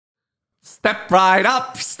Step right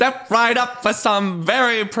up for some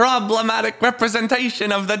very problematic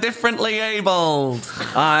representation of the differently abled.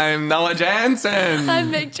 I'm Noah Jansen. I'm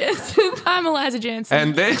Meg Jansen. I'm Eliza Jansen.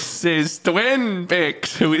 And this is Twin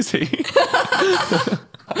Peaks. Who is he?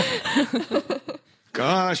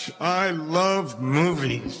 Gosh, I love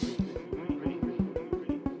movies.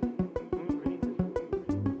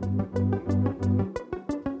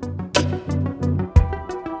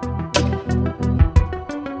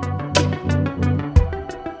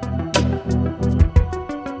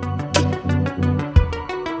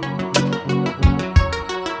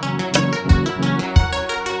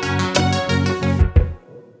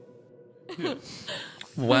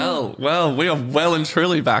 Well, we are well and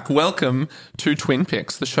truly back. Welcome to Twin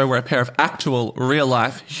Peaks, the show where a pair of actual,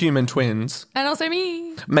 real-life human twins And also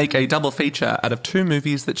me. make a double feature out of two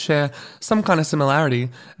movies that share some kind of similarity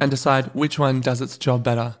and decide which one does its job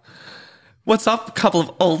better. What's up, couple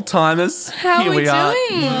of old-timers? How Here we are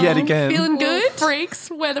doing? yet again. Feeling good? Freaks.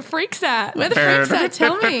 Where the freaks at? Where the freaks at?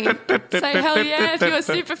 Tell me. Say hell yeah if you're a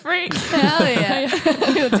super freak. Hell yeah. I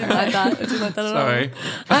didn't like that. I didn't like that at Sorry.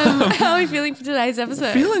 all. How are we feeling for today's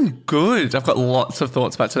episode? Feeling good. I've got lots of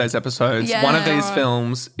thoughts about today's episodes. Yeah. One of these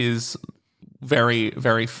films is very,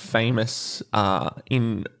 very famous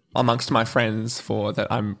in amongst my friends for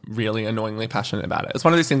that I'm really annoyingly passionate about it. It's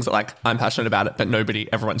one of these things that like I'm passionate about it, but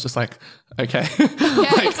everyone's just like, okay.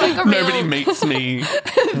 It's like a real- nobody meets me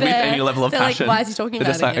with any level of they're like, passion. why is he talking They're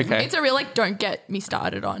about just it like, again? okay. It's a real don't get me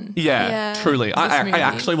started on. Yeah, Yeah. truly. I movie.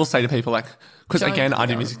 actually will say to people like, because Don't again, I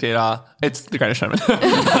do go. music theatre. It's The Greatest Showman.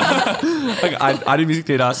 Like I do music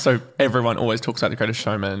theatre, so everyone always talks about The Greatest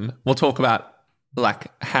Showman. We'll talk about like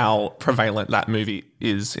how prevalent that movie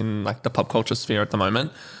is in like the pop culture sphere at the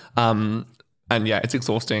moment. And yeah, it's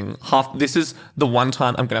exhausting. This is the one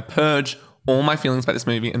time I'm going to purge all my feelings about this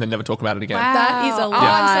movie and then never talk about it again. That is a Oh,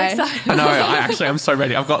 lie. I'm so excited. I know. I'm so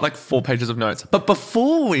ready. I've got like 4 pages of notes. But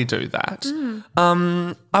before we do that,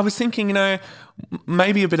 I was thinking,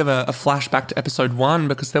 maybe a bit of a flashback to episode 1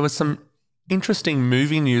 because there was some interesting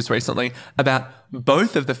movie news recently about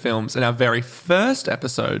both of the films in our very first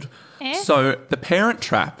episode. So The Parent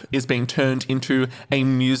Trap is being turned into a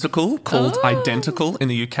musical called Identical in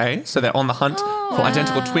the UK. So they're on the hunt for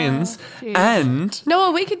identical twins. And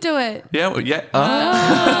Noah, we could do it.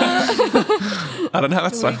 I don't know how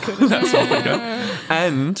that's all we go.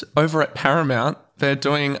 And over at Paramount, they're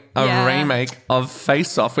doing a remake of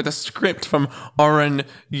Face Off with a script from Oren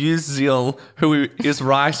Uziel, who is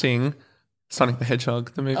writing Sonic the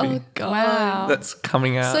Hedgehog, the movie Oh, God. Wow. that's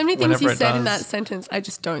coming out. So many things you whenever it said in does. that sentence I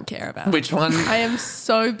just don't care about. Which one? I am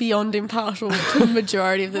so beyond impartial to the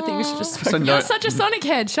majority of the things you just spoke. no- You're such a Sonic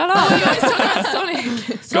head. Shut up. You always talk about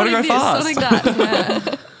Sonic. Gotta go this, fast. Sonic that.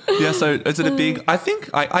 Yeah. Yeah, so is it a big... I think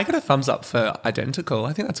I got a thumbs up for Identical.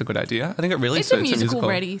 I think that's a good idea. I think it really It's a suits musical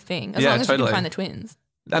ready thing. As Yeah, long as you totally. can find the twins.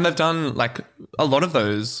 And they've done like a lot of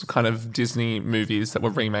those kind of Disney movies that were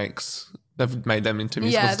remakes. They've made them into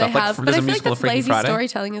musical Yeah, stuff. they have. Like, But there's I a feel like musical that's of Freaky lazy Friday.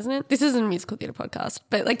 storytelling, isn't it? This isn't a musical theatre podcast.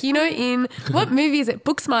 But like, in what movie is it?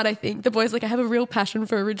 Booksmart, I think. The boy's like, I have a real passion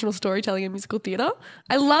for original storytelling and musical theatre.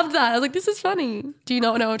 I loved that. I was like, this is funny. Do you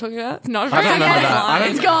not know what I'm talking about? Not I don't remember very that. I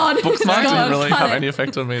don't, It's gone. Booksmart It's gone. didn't really Cut have it. any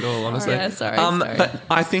effect on me at all, honestly. Yeah, sorry. But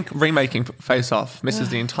I think remaking Face Off misses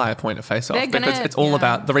the entire point of Face Off They're gonna- because it's all yeah.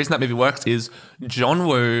 about the reason that movie works is John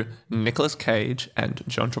Woo, Nicolas Cage, and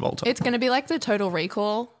John Travolta. It's going to be like the Total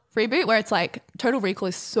Recall reboot where it's like Total Recall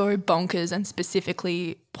is so bonkers and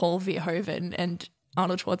specifically Paul Verhoeven and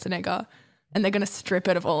Arnold Schwarzenegger. And they're going to strip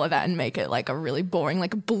it of all of that and make it like a really boring,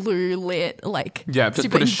 like blue lit, like Just super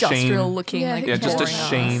put a industrial sheen. looking. Yeah, like Yeah, just a boring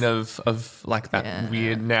sheen ass. of like that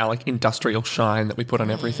weird now like industrial shine that we put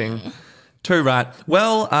on everything. Too right.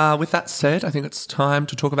 Well, with that said, I think it's time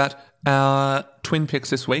to talk about our twin picks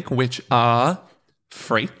this week, which are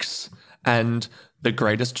Freaks and The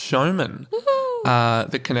Greatest Showman.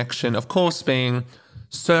 The connection, of course, being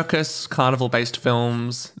circus, carnival-based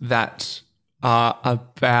films that are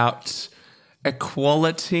about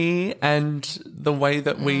equality and the way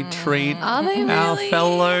that we treat Are they our really?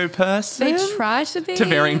 fellow person They try to be. to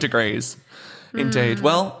varying degrees. Indeed.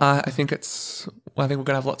 Well, I think we're going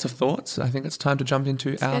to have lots of thoughts. I think it's time to jump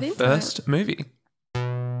into our get into first movie.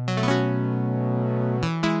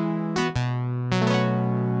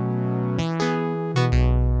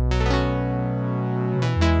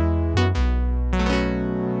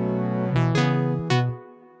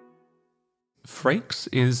 Freaks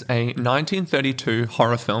is a 1932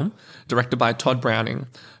 horror film directed by Todd Browning,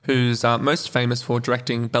 who's most famous for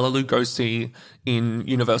directing Bela Lugosi in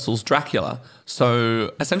Universal's Dracula.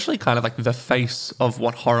 So essentially kind of like the face of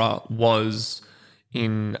what horror was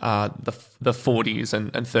in the 40s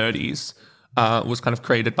and 30s was kind of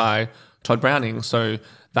created by Todd Browning. So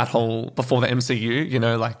that whole, before the MCU, you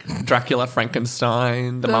know, like Dracula,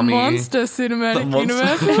 Frankenstein, the Mummy. Monster Cinematic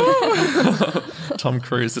Monster- Universe. Tom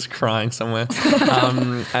Cruise is crying somewhere.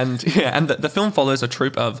 And the film follows a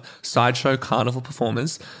troupe of sideshow carnival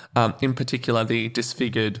performers, in particular the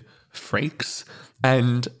disfigured freaks.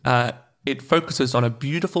 And it focuses on a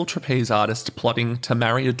beautiful trapeze artist plotting to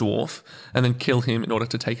marry a dwarf and then kill him in order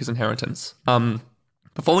to take his inheritance.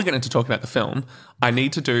 Before we get into talking about the film, I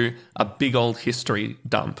need to do a big old history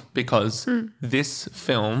dump because this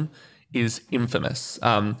film is infamous.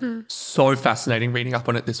 So fascinating reading up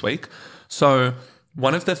on it this week. So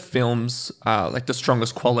one of the film's like the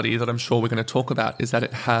strongest quality that I'm sure we're going to talk about is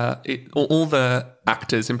that all the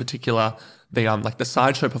actors, in particular the like the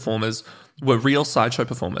sideshow performers, were real sideshow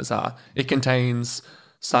performers. It contains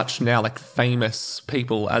such now like famous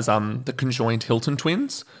people as the conjoined Hilton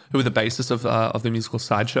twins, who were the basis of the musical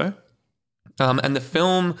Sideshow. And the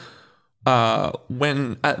film,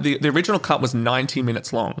 when the original cut was 90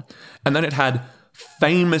 minutes long, and then it had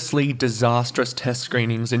famously disastrous test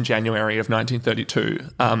screenings in January of 1932.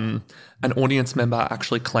 An audience member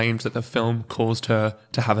actually claimed that the film caused her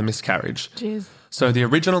to have a miscarriage. Jeez. So the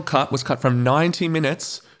original cut was cut from 90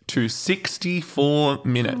 minutes to 64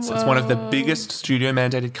 minutes. Whoa. It's one of the biggest studio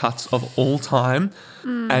mandated cuts of all time.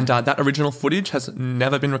 And that original footage has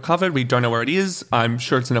never been recovered. We don't know where it is. I'm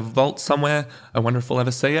sure it's in a vault somewhere. I wonder if we'll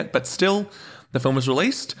ever see it. But still, the film was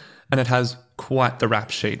released and it has quite the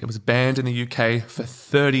rap sheet. It was banned in the UK for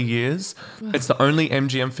 30 years. Wow. It's the only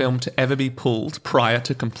MGM film to ever be pulled prior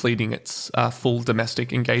to completing its full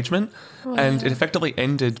domestic engagement. Wow. And it effectively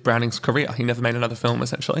ended Browning's career. He never made another film,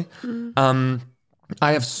 essentially.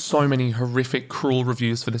 I have so many horrific, cruel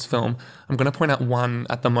reviews for this film. I'm going to point out one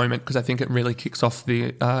at the moment because I think it really kicks off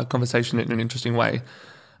the conversation in an interesting way.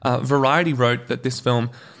 Variety wrote that this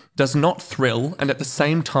film does not thrill and at the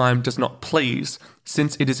same time does not please,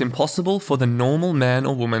 since it is impossible for the normal man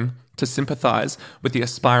or woman to sympathise with the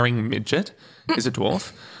aspiring midget, is a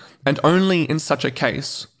dwarf, and only in such a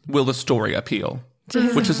case will the story appeal.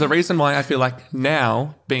 Which is the reason why I feel like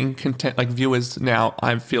now, being content, like viewers now,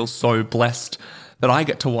 I feel so blessed that I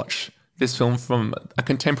get to watch this film from a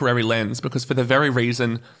contemporary lens, because for the very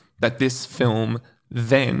reason that this film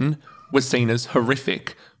then was seen as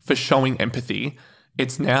horrific for showing empathy,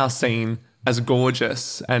 it's now seen as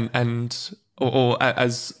gorgeous and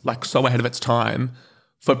as like so ahead of its time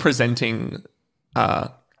for presenting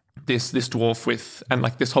this dwarf with, and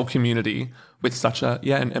like this whole community with such an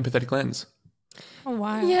empathetic lens. Oh,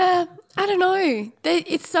 wow. Yeah, I don't know.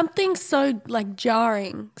 It's something so like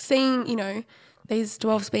jarring seeing, you know, these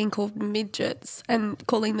dwarves being called midgets and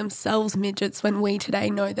calling themselves midgets when we today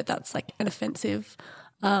know that that's like an offensive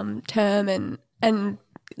term, and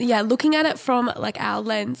yeah, looking at it from like our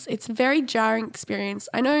lens, it's a very jarring experience.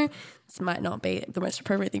 I know this might not be the most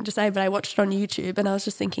appropriate thing to say, but I watched it on YouTube and I was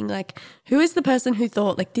just thinking, like, who is the person who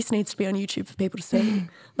thought like this needs to be on YouTube for people to see?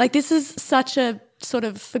 Like, this is such a sort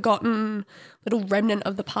of forgotten little remnant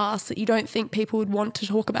of the past that you don't think people would want to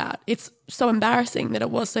talk about. It's so embarrassing that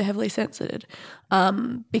it was so heavily censored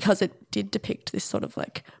because it did depict this sort of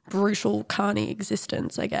like brutal, carny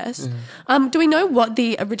existence, I guess. Do we know what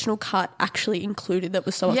the original cut actually included that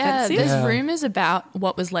was so offensive? There's rumours about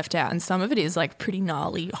what was left out, and some of it is like pretty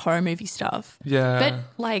gnarly horror movie stuff. Yeah.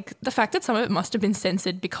 But like the fact that some of it must have been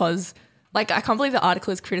censored because like I can't believe the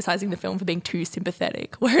article is criticising the film for being too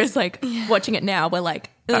sympathetic, whereas like watching it now we're like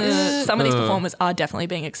some of these performers are definitely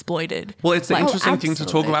being exploited. Well, it's like, an interesting thing to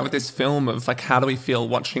talk about with this film of like how do we feel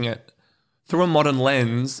watching it through a modern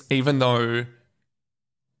lens, even though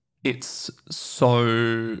it's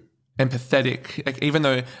so empathetic, like, even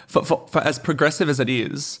though for as progressive as it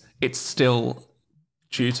is, it's still,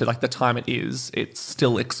 due to like the time it is, it's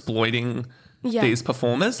still exploiting these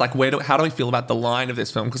performers. Like how do we feel about the line of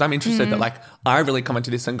this film? Because I'm interested that like I really come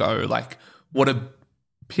into this and go like, what a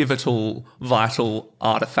pivotal, vital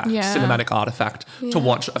artifact, cinematic artifact to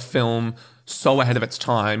watch a film so ahead of its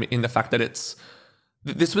time in the fact that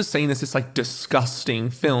this was seen as this like disgusting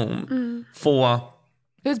film for...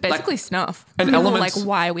 It was basically snuff. An People element, were like,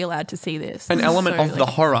 why are we allowed to see this? An element so, of the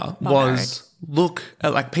horror was, look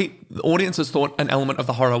at like audiences thought an element of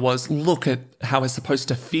the horror was, look at how we're supposed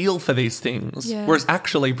to feel for these things. Yeah. Whereas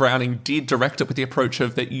actually Browning did direct it with the approach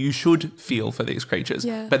of that you should feel for these creatures.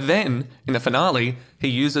 Yeah. But then in the finale, he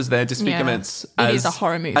uses their disfigurements It is a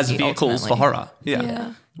horror movie, as vehicles ultimately. for horror. Yeah.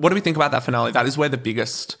 Yeah. What do we think about that finale? That is where the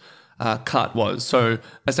biggest cut was. So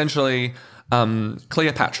essentially,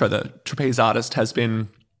 Cleopatra, the trapeze artist, has been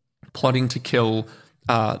plotting to kill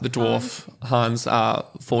the dwarf Hans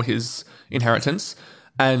for his inheritance.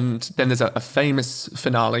 And then there's a famous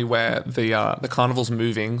finale where the carnival's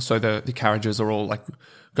moving, so the carriages are all like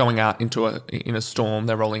going out in a storm.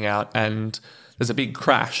 They're rolling out, and there's a big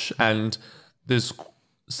crash, and there's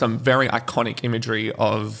some very iconic imagery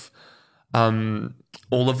of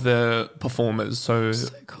all of the performers. So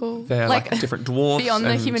cool. they're like different dwarfs. Beyond the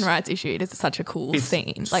and human rights issue, it is such a cool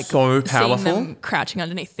scene. Like so powerful. Seeing them crouching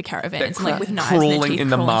underneath the caravans and like with knives crawling in their teeth, in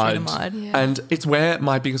the crawling mud. through the mud. Yeah. And it's where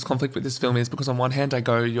my biggest conflict with this film is, because on one hand I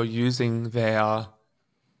go, you're using their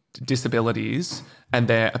disabilities and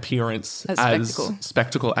their appearance as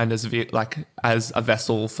spectacle and as a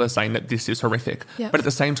vessel for saying that this is horrific. Yeah. But at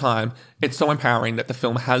the same time, it's so empowering that the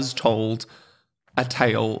film has told a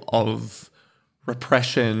tale of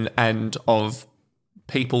repression and of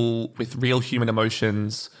people with real human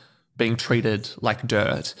emotions being treated like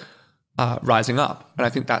dirt, rising up. And I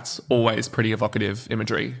think that's always pretty evocative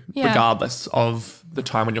imagery, regardless of the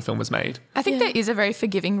time when your film was made. I think there is a very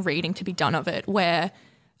forgiving reading to be done of it, where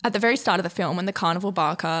at the very start of the film, when the carnival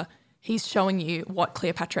barker, he's showing you what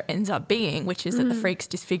Cleopatra ends up being, which is that the freaks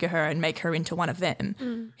disfigure her and make her into one of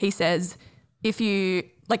them. He says, if you,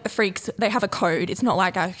 like the freaks, they have a code. It's not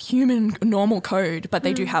like a human normal code, but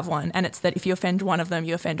they do have one. And it's that if you offend one of them,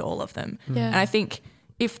 you offend all of them. Yeah. And I think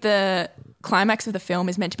if the climax of the film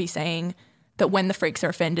is meant to be saying that when the freaks are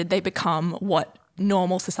offended, they become what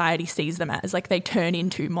normal society sees them as, like they turn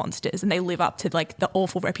into monsters and they live up to like the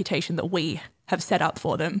awful reputation that we have set up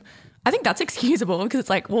for them. I think that's excusable, because it's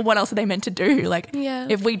like, well, what else are they meant to do? Like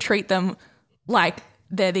if we treat them like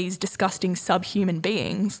they're these disgusting subhuman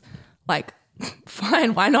beings, like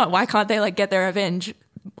fine, why not? Why can't they like get their revenge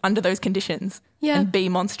under those conditions and be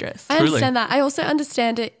monstrous? I understand that. I also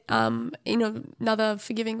understand it in another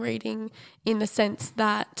forgiving reading, in the sense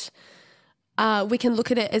that we can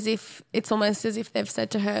look at it as if it's almost as if they've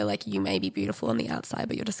said to her, like, you may be beautiful on the outside,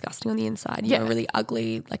 but you're disgusting on the inside. You're a really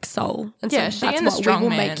ugly, like, soul. And Yeah, so she that's and the what strong we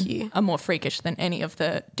will man make you. are more freakish than any of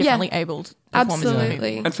the differently abled performers in the movie.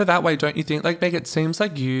 Absolutely. And for that way, don't you think, like, Meg, it seems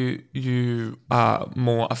like you are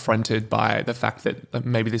more affronted by the fact that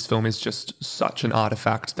maybe this film is just such an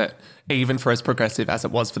artifact that even for as progressive as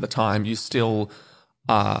it was for the time, you still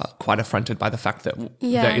are quite affronted by the fact that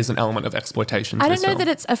there is an element of exploitation to I this don't know film.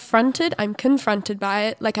 that it's affronted. I'm confronted by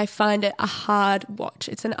it. Like, I find it a hard watch.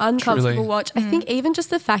 It's an uncomfortable Truly. watch. I think even just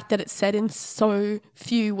the fact that it's said in so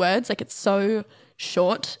few words, like it's so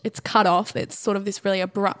short, it's cut off, it's sort of this really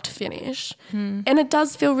abrupt finish. And it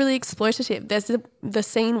does feel really exploitative. There's the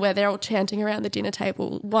scene where they're all chanting around the dinner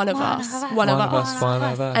table, one of us.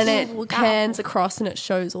 And it pans across and it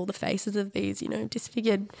shows all the faces of these,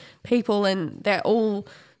 disfigured people, and they're all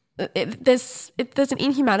there's an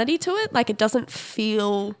inhumanity to it. Like, it doesn't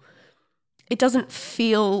feel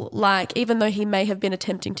like, even though he may have been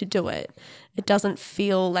attempting to do it, it doesn't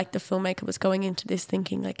feel like the filmmaker was going into this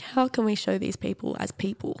thinking, like, how can we show these people as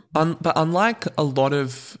people? But unlike a lot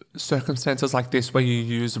of circumstances like this where you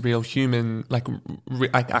use real human, like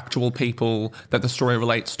actual people that the story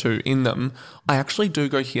relates to in them, I actually do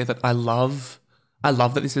go here that I love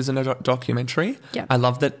that this isn't a documentary. Yeah. I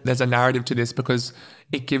love that there's a narrative to this, because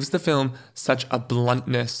it gives the film such a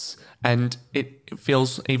bluntness, and it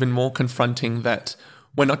feels even more confronting that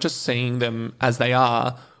we're not just seeing them as they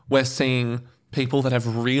are, we're seeing people that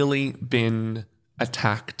have really been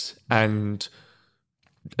attacked and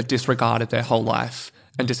disregarded their whole life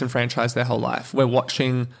and disenfranchised their whole life. We're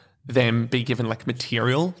watching them be given like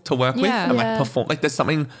material to work with and like perform. Like, there's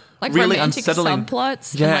something Like really romantic unsettling.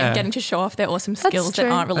 subplots and like getting to show off their awesome skills that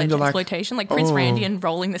true. aren't related And to you're like, exploitation. Like Prince Randy and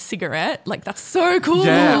rolling the cigarette. Like, that's so cool.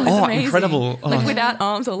 Yeah. It's Oh, amazing. incredible. Like, Oh. without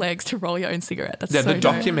arms or legs to roll your own cigarette. That's Yeah, so the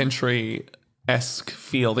dope. documentary-esque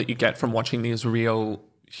feel that you get from watching these real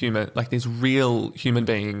human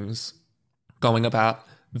beings going about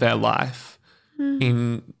their life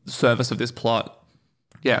in service of this plot.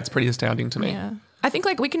 Yeah, it's pretty astounding to me. Yeah. I think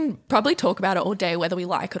like we can probably talk about it all day whether we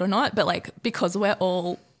like it or not, but like because we're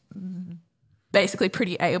all basically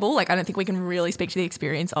pretty able, like I don't think we can really speak to the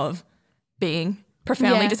experience of being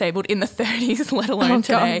profoundly Yeah. disabled in the 30s, let alone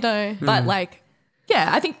today. God, no. But like, yeah,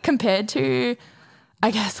 I think compared to,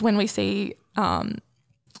 I guess, when we see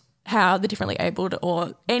how the differently abled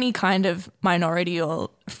or any kind of minority or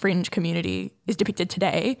fringe community is depicted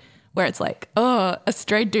today, where it's like, oh, a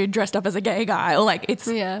straight dude dressed up as a gay guy, or like it's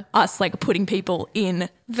us like putting people in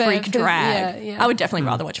freak drag. yeah. I would definitely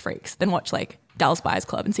rather watch Freaks than watch like Dallas Buyers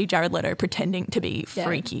Club and see Jared Leto pretending to be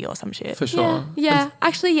freaky or some shit. For sure. Yeah.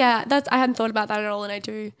 Actually, yeah. I hadn't thought about that at all, and I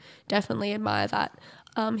do definitely admire that.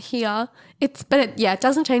 here. It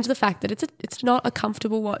doesn't change the fact that it's not a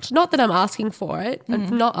comfortable watch. Not that I'm asking for it.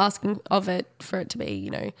 I'm not asking of it for it to be, you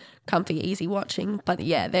know, comfy, easy watching. But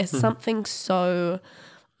yeah, there's something so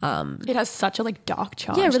It has such a like dark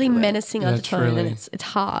charge. really to it. menacing undertone, truly. and it's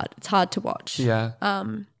hard. It's hard to watch. Yeah.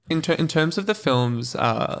 In terms of the film's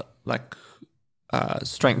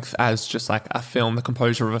strength as just like a film, the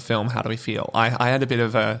composure of a film, how do we feel? I had a bit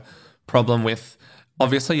of a problem with,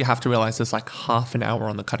 obviously you have to realize there's like half an hour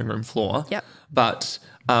on the cutting room floor. Yep. But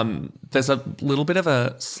there's a little bit of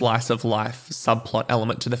a slice of life subplot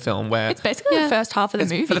element to the film where It's basically the first half of the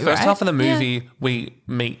movie. for the first right? half of the movie, we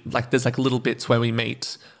meet, like, there's like little bits where we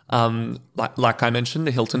meet, like I mentioned,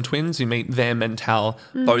 the Hilton twins. You meet them and how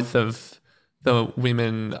both of the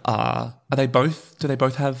women do they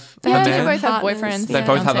both have a Yeah, man? they both have Partners, boyfriends. They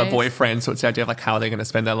both have a fiancés. boyfriend, so it's the idea of like how they're going to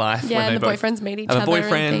spend their life. Yeah, when they and the both boyfriends meet each have other a and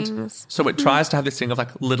boyfriend. things. So it tries to have this thing of like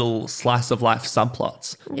little slice of life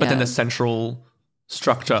subplots, but then Yeah. the central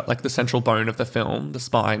structure, like the central bone of the film, the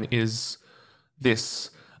spine, is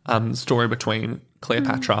this story between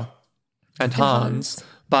Cleopatra and Hans.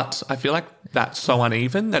 But I feel like that's so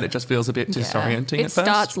uneven that it just feels a bit disorienting It at first.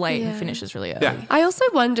 starts late Yeah. and finishes really early. Yeah. I also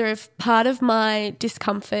wonder if part of my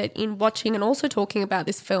discomfort in watching and also talking about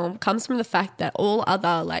this film comes from the fact that all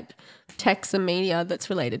other like texts and media that's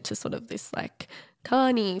related to sort of this like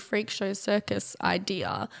carny freak show circus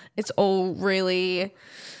idea, it's all really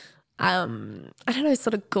I don't know,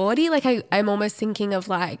 sort of gaudy. Like I'm almost thinking of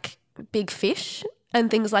like Big Fish and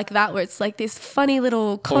things like that, where it's like this funny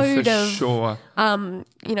little code for of sure.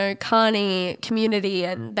 you know, carny community,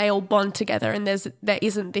 and they all bond together, and there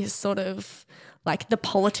isn't this sort of like the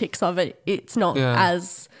politics of it. It's not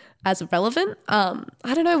as relevant. I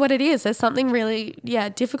don't know what it is. There's something really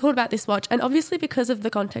difficult about this watch, and obviously because of the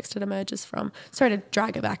context it emerges from. Sorry to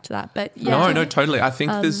drag it back to that, but No, totally. I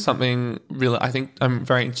think there's something really. I think I'm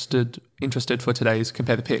very interested for today's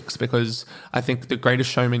Compare the Picks, because I think The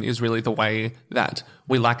Greatest Showman is really the way that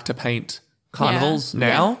we like to paint carnivals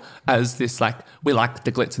now as this, like, we like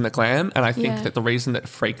the glitz and the glam. And I think Yeah. that the reason that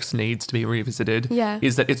Freaks needs to be revisited Yeah.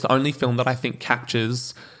 is that it's the only film that I think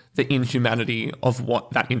captures the inhumanity of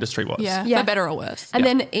what that industry was. Yeah, Yeah. for better or worse. And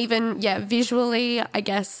then even, visually, I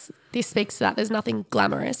guess this speaks to that. There's nothing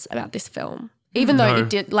glamorous about this film. Even though No, it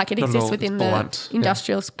did, like, it not at exists all. within It's the blunt. Yeah.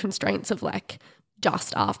 industrial constraints of, like,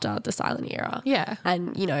 just after the silent era. Yeah.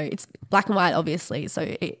 And, you know, it's black and white, obviously, so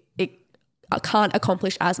it can't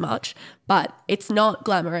accomplish as much, but it's not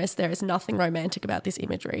glamorous. There is nothing romantic about this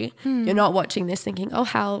imagery. You're not watching this thinking, oh,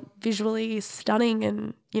 how visually stunning,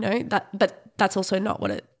 and, you know, but that's also not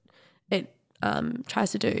what it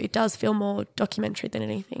tries to do. It does feel more documentary than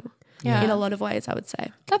anything. Yeah. In a lot of ways, I would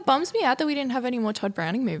say. That bums me out that we didn't have any more Todd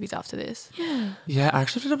Browning movies after this. Yeah, I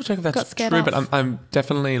actually have to double check if Got that's scared true, but off. I'm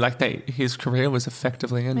definitely like his career was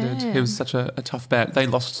effectively ended. He was such a tough bet. They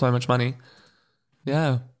lost so much money.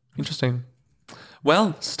 Yeah, interesting.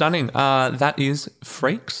 Well, stunning. That is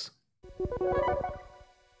Freaks.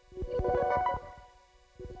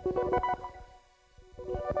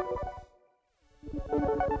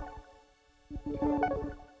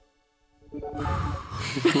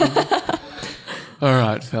 All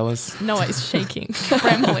right, fellas. Noah is shaking,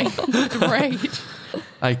 trembling. Great.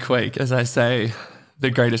 I quake as I say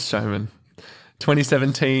The Greatest Showman.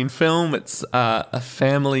 2017 film. It's a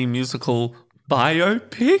family musical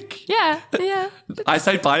biopic. Yeah. Yeah. I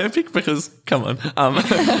say biopic because, come on,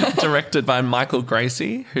 directed by Michael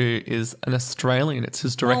Gracie, who is an Australian. It's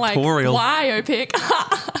his directorial. Like, biopic.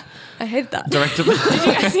 I hate that. Directed. Did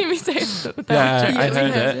you guys hear me say that? Yeah, I we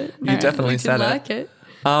heard heard it. it. You definitely We said did it. like it.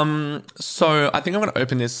 So I think I'm going to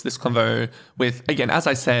open this convo with, again, as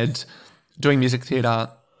I said, doing music theatre.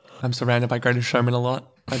 I'm surrounded by Greatest Showman a lot.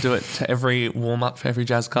 I do it to every warm up for every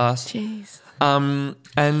jazz cast. Jeez.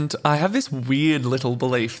 And I have this weird little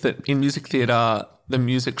belief that in music theatre, the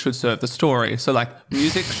music should serve the story. So, like,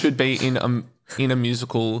 music should be in a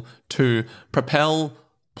musical to propel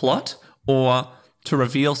plot or to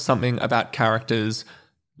reveal something about characters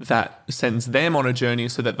that sends them on a journey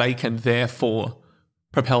so that they can therefore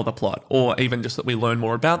propel the plot, or even just that we learn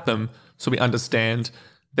more about them so we understand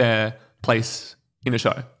their place in a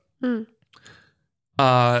show.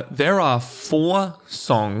 There are 4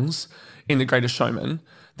 songs in The Greatest Showman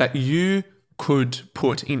that you could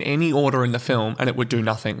put in any order in the film and it would do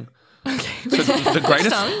nothing. Okay. So the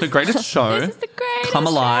greatest show, This is the greatest Come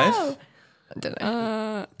Alive. show. I don't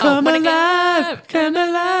know. Come When it alive, gets- come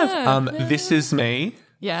alive. This Is Me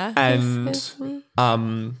Yeah. and It's me.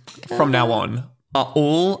 From Now On are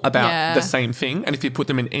all about Yeah. the same thing. And if you put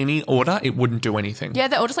them in any order, it wouldn't do anything. Yeah,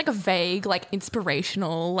 they're all just like a vague, like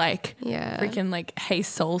inspirational, like Yeah. freaking like Hey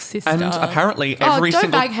Soul Sister. And apparently Oh, every don't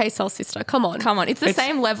single... bag Hey Soul Sister. Come on. Come on, it's the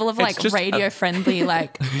same level of it's like just a- radio friendly,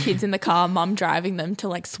 like kids in the car, mum driving them to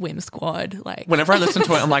like swim squad. Like Whenever I listen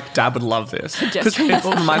to it, I'm like, Dad would love this. Because it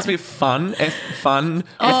reminds me of fun, fun,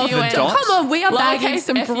 Oh, the and- dot. Come on, we are bagging Lowercase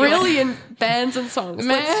some FUN. brilliant bands and songs.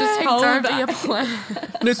 Let's just Meg, hold don't back. be a plan.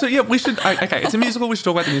 No, so yeah, we should. Okay, it's a musical. We should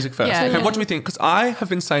talk about the music first. Yeah, okay, yeah. what do we think? Because I have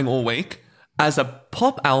been saying all week, as a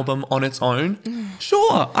pop album on its own,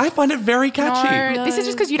 sure, I find it very catchy. No, this is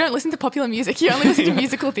just because you don't listen to popular music. You only listen to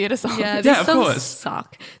musical theatre songs. Yeah, these Yeah, of songs course.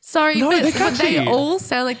 suck. Sorry, No, but they're but they catchy. all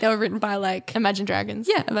sound like they were written by like Imagine Dragons.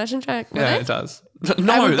 Imagine Track. Yeah, it does.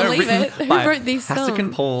 No, would they're believe written it. Who by wrote these Hasek and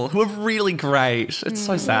songs? Paul, who are really great. It's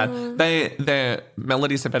so sad. Their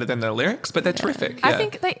melodies are better than their lyrics, but they're terrific. Yeah. I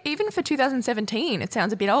think they, even for 2017, it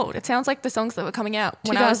sounds a bit old. It sounds like the songs that were coming out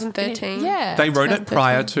when I was 2013. Yeah. they wrote it 2013.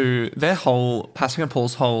 prior to their whole Hasek and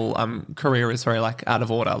Paul's whole career is very like out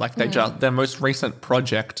of order. Like they just their most recent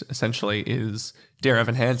project essentially is Dear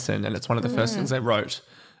Evan Hansen, and it's one of the first things they wrote.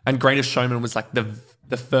 And Greatest Showman was like the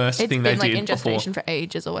first It's thing been they like did in before. gestation for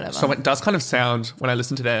ages or whatever. So it does kind of sound, when I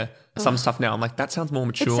listen to their some stuff now, I'm like, that sounds more it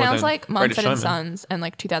mature sounds than like Greatest Mumford and Showman. Sons and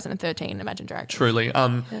like 2013 Imagine Dragons. Truly.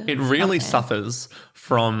 It really suffers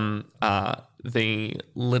from the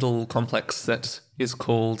little complex that is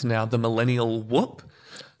called now the millennial whoop.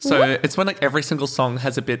 So it's when like every single song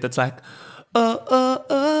has a bit that's like,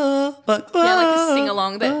 Yeah, like a sing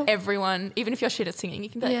along that everyone, even if you're shit at singing, you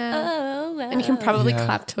can be like, Yeah. oh, wow. And you can probably Yeah.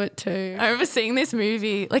 clap to it too. I remember seeing this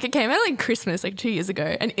movie, like it came out like Christmas, like 2 years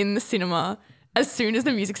ago, and in the cinema, as soon as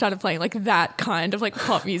the music started playing, like that kind of like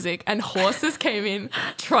pop music, and horses came in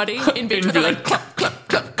trotting in beat with like clap, clap,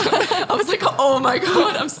 clap, clap. I was like, oh my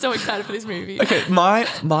God, I'm so excited for this movie. Okay,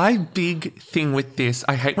 my big thing with this,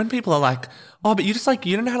 I hate when people are like, oh, but you just like,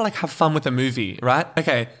 you don't know how to like have fun with a movie, right?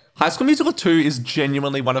 Okay, High School Musical 2 is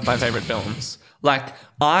genuinely one of my favorite films. Like,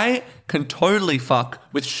 I can totally fuck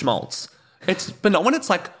with schmaltz. But not when it's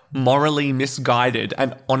like morally misguided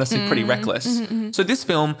and honestly pretty reckless. So this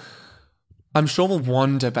film, I'm sure we'll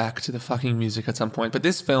wander back to the fucking music at some point, but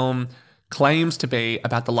this film claims to be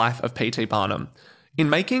about the life of P.T. Barnum. In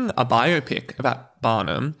making a biopic about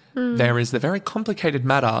Barnum, there is the very complicated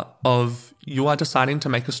matter of you are deciding to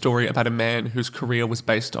make a story about a man whose career was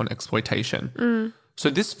based on exploitation. So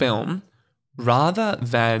this film, rather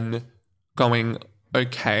than going,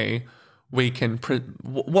 okay, we can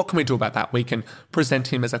what can we do about that? We can present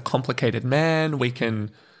him as a complicated man. We can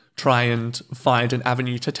try and find an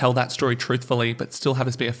avenue to tell that story truthfully, but still have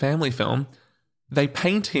this be a family film. They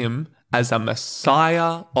paint him as a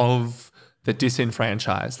messiah of the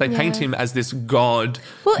disenfranchised. They paint him as this god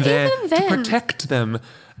Well, there even to then- protect them.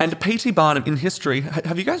 And P.T. Barnum in history,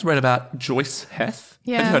 have you guys read about Joyce Heth? Have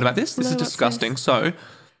Yeah. you heard about this? This No, is what's disgusting. So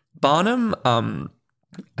Barnum,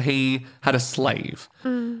 he had a slave.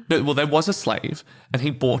 No, well, there was a slave, and he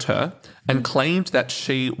bought her and claimed that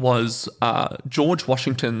she was George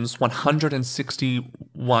Washington's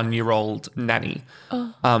 161-year-old nanny,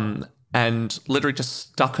 and literally just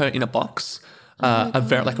stuck her in a box. A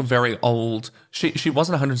very old. She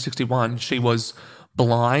wasn't 161. She was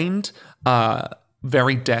blind,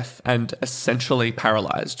 very deaf, and essentially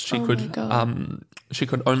paralyzed. She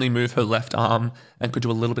could only move her left arm and could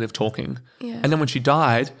do a little bit of talking. Yeah. And then when she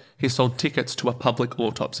died, he sold tickets to a public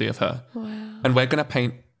autopsy of her. Wow. And we're going to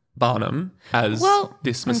paint Barnum as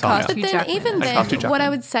this messiah. But Hugh then Jackman. even And then, Hugh what Jackman. I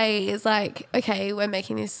would say is like, okay, we're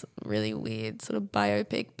making this really weird sort of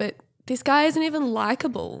biopic, but this guy isn't even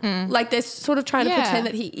likable. Like they're sort of trying to Yeah. pretend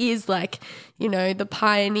that he is like, you know, the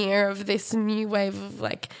pioneer of this new wave of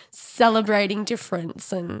like celebrating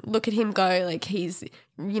difference, and look at him go, like he's,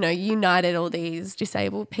 you know, united all these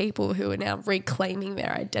disabled people who are now reclaiming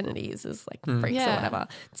their identities as like freaks or Yeah. whatever.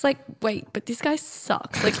 It's like, wait, but this guy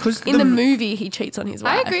sucks. Like 'cause in the movie he cheats on his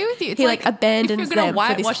I wife. agree with you. It's he like if abandons you're gonna them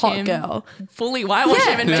for this whitewash hot him, girl. fully whitewash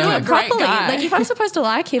him and do do a it great properly. guy. Like if I'm supposed to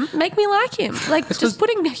like him, make me like him. Like just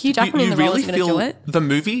putting Hugh Jackman in the role is going to do it. the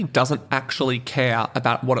movie doesn't actually care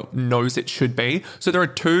about what it knows it should be. So there are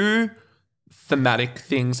two thematic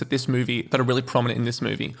things that are really prominent in this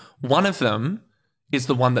movie. One of them is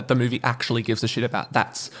the one that the movie actually gives a shit about.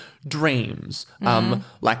 That's dreams.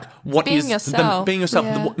 Like what Being is yourself. being yourself.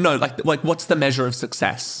 Yeah. No, like what's the measure of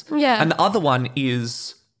success? Yeah. And the other one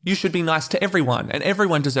is you should be nice to everyone, and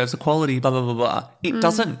everyone deserves equality. Blah blah blah blah. It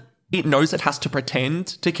doesn't. It knows it has to pretend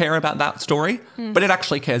to care about that story, but it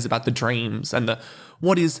actually cares about the dreams and the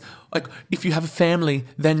what is like. If you have a family,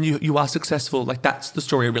 then you are successful. Like that's the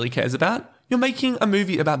story it really cares about. You're making a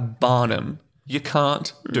movie about Barnum. You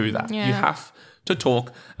can't do that. You Yeah. have to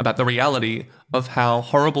talk about the reality of how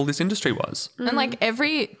horrible this industry was. And like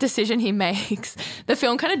every decision he makes, the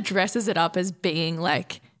film kind of dresses it up as being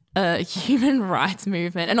like a human rights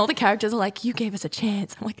movement. And all the characters are like, you gave us a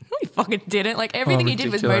chance. I'm like, no, you fucking didn't. Like everything he did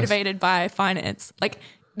was ridiculous. motivated by finance. Like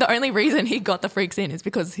the only reason he got the freaks in is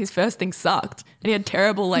because his first thing sucked. And he had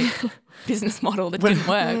terrible like business model that didn't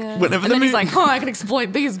work. Whenever And then he's movie- like, oh, I can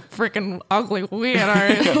exploit these freaking ugly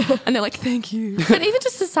weirdos. And they're like, thank you. But even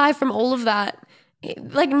just aside from all of that,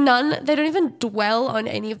 like they don't even dwell on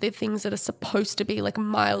any of the things that are supposed to be like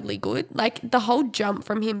mildly good. Like the whole jump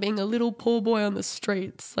from him being a little poor boy on the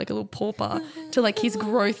streets, like a little pauper, to like his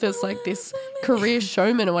growth as like this career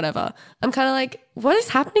showman or whatever. I'm kind of like, what is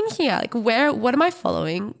happening here? Like what am I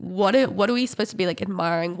following? What are we supposed to be like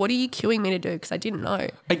admiring? What are you cueing me to do? Because I didn't know.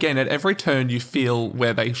 Again, at every turn you feel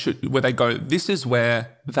where they go, this is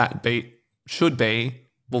where that beat should be.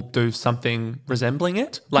 Will do something resembling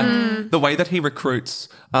it. Like the way that he recruits,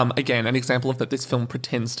 again, an example of that this film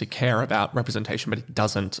pretends to care about representation, but it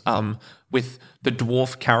doesn't. With the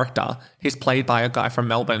dwarf character, he's played by a guy from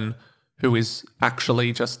Melbourne who is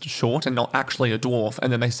actually just short and not actually a dwarf.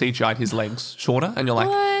 And then they CGI'd his legs shorter. And you're like,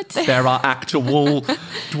 What? there are actual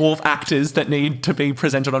dwarf actors that need to be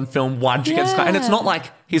presented on film. Why did you get this guy? And it's not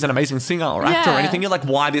like he's an amazing singer or actor or Yeah. anything. You're like,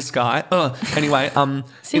 why this guy? Anyway, in the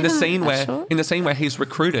even scene that short? in the scene where he's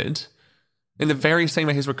recruited, in the very scene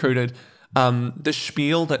where he's recruited, the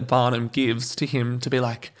spiel that Barnum gives to him to be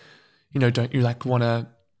like, you know, don't you like want to,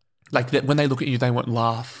 like that when they look at you, they won't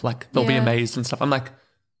laugh, like they'll be Yeah. amazed and stuff. I'm like,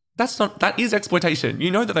 that is exploitation.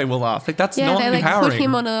 You know that they will laugh. Like that's Yeah, not they like empowering. put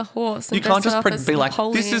him on a horse. And You can't dress him just up as be like,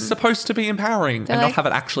 Napoleon. this is supposed to be empowering They're and like- not have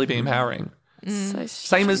it actually be empowering. So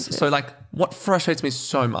Same as, stupid. so like what frustrates me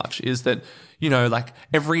so much is that, you know, like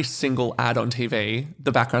every single ad on TV,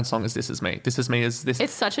 the background song is This Is Me. This Is Me is this.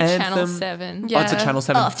 It's such a anthem. Channel 7. Oh, it's a Yeah. Channel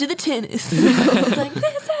 7. After the tennis. It's like,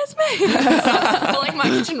 this is me. Or like My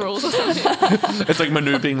Kitchen Rules or something. It's like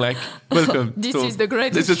Manu being like, welcome. This to- is the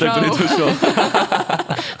greatest This is the show." greatest show.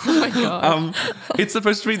 Oh my God. It's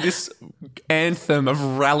supposed to be this anthem of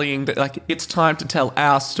rallying that like it's time to tell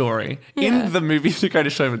our story. Yeah. In the movie The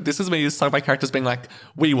Greatest Showman, This Is Me is sung by characters being like,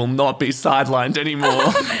 we will not be sidelined anymore.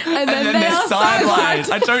 and then they they're are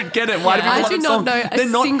sidelined. I don't get it. Why do people I love do that not song? know They're a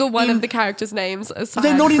not single one in- of the characters' names aside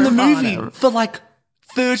They're not in the from movie Barnum. for like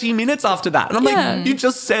 30 minutes after that. And I'm Yeah. like, you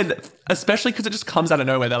just said, especially because it just comes out of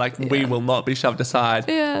nowhere. They're like, we will not be shoved aside.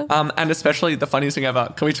 Yeah. And especially the funniest thing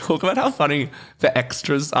ever, can we talk about how funny the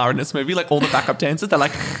extras are in this movie? Like all the backup dancers, they're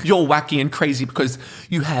like, you're wacky and crazy because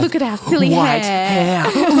you have Look at our silly white hair."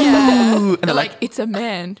 hair. Ooh. And They're like, it's a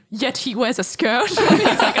man, yet he wears a skirt. He's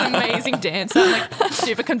like an amazing dancer, like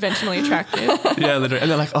super conventionally attractive. yeah, literally.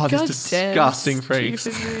 And they're like, oh, this God disgusting damn, freaks.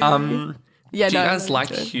 stupid Yeah, Do you no, guys no, like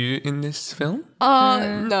no. Hugh in this film?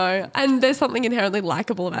 Oh, no. And there's something inherently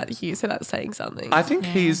likable about Hugh, so that's saying something. I think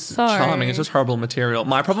he's Sorry. charming. It's just horrible material.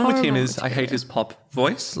 My problem with him Horrible is I hate his pop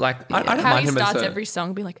voice. Like, I don't How mind he him as starts a... every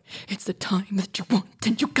song being like, it's the time that you want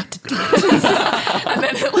and you got to do it. And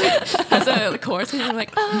then it like has a chorus and you're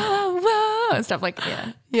like, oh, whoa, and stuff like,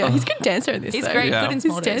 yeah. yeah, he's a good dancer in this. He's though. great, Yeah. good in His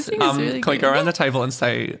small doses. dancing is really Can we good. go around the table and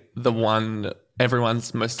say the one,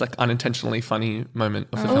 everyone's most like unintentionally funny moment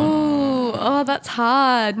of the film? Oh, that's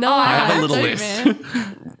hard. No, I have a little Sorry, list.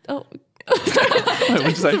 man. Oh, Wait, would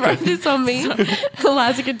you say? throw this on me.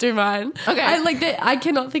 Eliza can do mine. Okay. I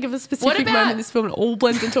cannot think of a specific about- moment in this film. It all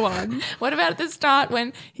blends into one. What about at the start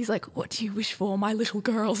when he's like, what do you wish for, my little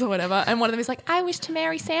girls, or whatever? And one of them is like, I wish to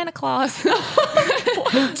marry Santa Claus.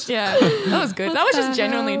 What? Yeah, that was good. That was just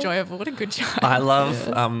genuinely enjoyable. What a good show. I love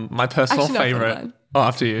my personal Actually, no, never favorite. mind. Oh,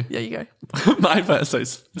 after you. Yeah, you go. My first, so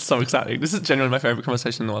it's so exciting. This is genuinely my favorite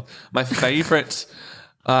conversation in the world. My favorite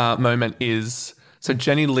moment is so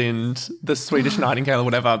Jenny Lind, the Swedish Nightingale or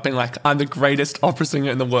whatever, being like, "I'm the greatest opera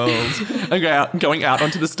singer in the world," and going out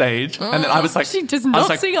onto the stage, and then I was like, She does I was not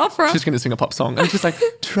like, sing opera. She's going to sing a pop song, and she's like,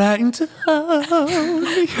 "Trying to hold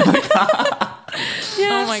me."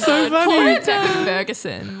 Oh my so god, funny. poor Rebecca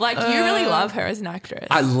Ferguson. Like you really love her as an actress.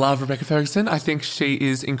 I love Rebecca Ferguson. I think she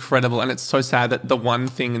is incredible, and it's so sad that the one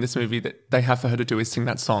thing in this movie that they have for her to do is sing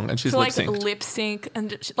that song, and she's to lip like synced. lip sync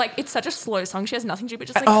and like it's such a slow song. She has nothing to do but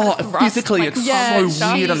just like Oh, kind of thrust, physically, like, it's Yeah,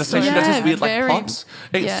 so weird on the stage. She does yeah, these weird like very- pops.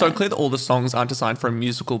 It's yeah. so clear that all the songs aren't designed for a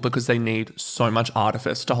musical because they need so much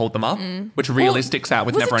artifice to hold them up, which really Well, sticks out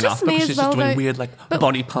with was it Never just Enough me because as she's well, just doing though? weird like But-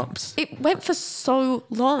 body pumps. It went for so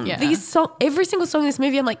long. Yeah. Every single song in this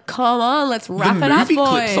movie, I'm like, come on, let's The wrap it up, movie boys.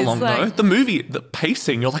 clips along Like, though. The movie, the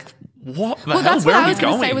pacing, you're like, what the Well, hell? that's Where what are I we was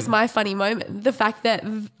going going? to say was my funny moment. The fact that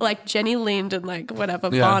like Jenny Lind and like whatever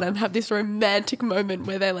Yeah. Barnum have this romantic moment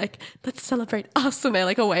where they're like, let's celebrate us. And they're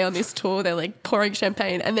like away on this tour. They're like pouring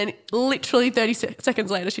champagne. And then literally 30 seconds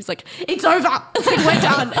later, she's like, it's over. It's like, we're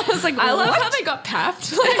done. I was like, I love what? how they got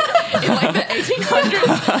papped like, in like the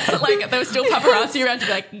 1800s. So, like there was still paparazzi around to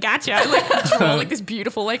be like, gotcha. Like draw like this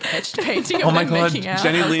beautiful like etched painting of Oh my them god, making out.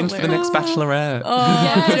 Jenny That was Lind for the hilarious. next Bachelorette.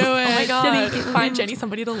 Yes. Do it. Oh my god. Jenny- Find Jenny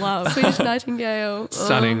somebody to love. Swedish Nightingale.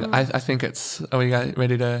 Stunning. I think it's. Are we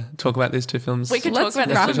ready to talk about these two films? We could Let's talk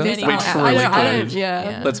about wrap this this many up. hours. We truly I don't, could.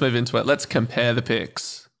 yeah. Let's move into it. Let's compare the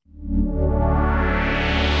picks.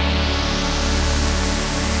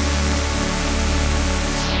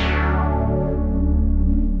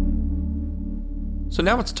 So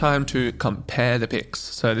now it's time to compare the picks.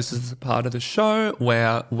 So this is the part of the show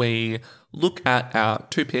where we look at our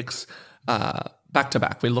two picks back to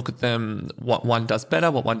back. We look at them, what one does better,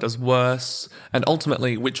 what one does worse, and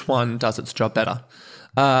ultimately which one does its job better.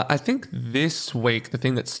 I think this week, the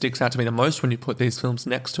thing that sticks out to me the most when you put these films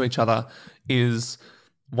next to each other is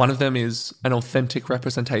one of them is an authentic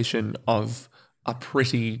representation of a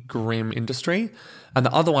pretty grim industry, and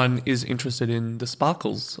the other one is interested in the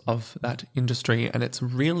sparkles of that industry. And it's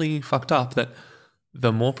really fucked up that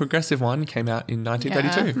the more progressive one came out in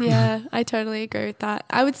 1932. Yeah, I totally agree with that.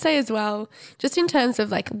 I would say as well, just in terms of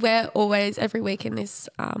like, we're always every week in this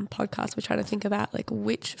podcast, we're trying to think about like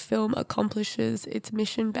which film accomplishes its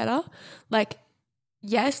mission better. Like,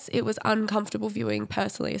 yes, it was uncomfortable viewing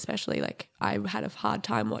personally, especially like I had a hard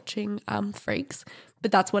time watching Freaks, but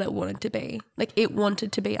that's what it wanted to be. Like, it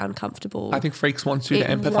wanted to be uncomfortable. I think Freaks wants you to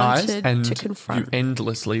It empathise, wanted and to confront. you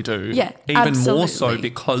endlessly do. Yeah, even more so absolutely.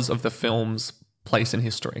 because of the film's place in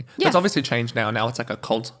history. Yeah. It's obviously changed now. Now it's like a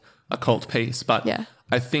cult piece. But Yeah.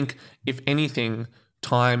 I think if anything,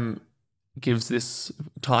 time gives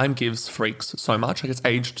Freaks so much. Like, it's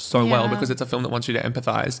aged so well Yeah. because it's a film that wants you to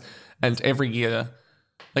empathise. And every year,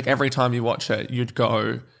 like every time you watch it, you'd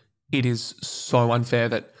go, it is so unfair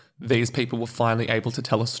that these people were finally able to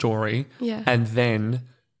tell a story. Yeah. And then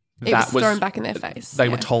it was thrown back in their face. they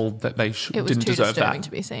were told that they It was didn't too deserve disturbing that.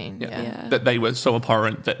 to be seen. Yeah. Yeah. That they were so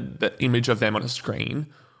abhorrent that the image of them on a screen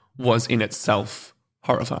was in itself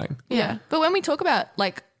horrifying. Yeah. But when we talk about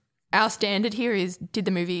like our standard here is, did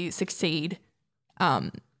the movie succeed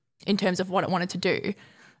in terms of what it wanted to do?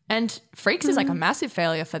 And Freaks is like a massive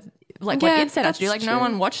failure for like what Yeah, it set out to do. that's Like no true.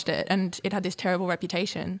 one watched it and it had this terrible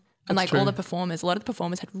reputation. And That's like all true. the performers, a lot of the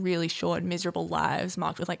performers had really short, miserable lives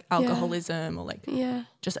marked with like alcoholism or like Yeah.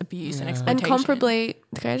 just abuse and Yeah. exploitation. And comparably,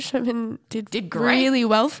 The Greatest Showman did great. really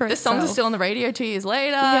well for The itself. songs are still on the radio 2 years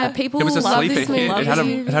later. Yeah, people It was a love sleeper this hit.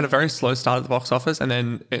 movie. It had a very slow start at the box office, and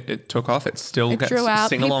then it took off. It still It gets drew out.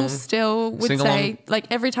 sing People along. still would sing-along say, like,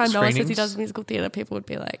 every time Noah says he screenings. does musical theatre, people would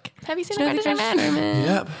be like, Have you seen "Do The you know Greatest The Greatest Showman?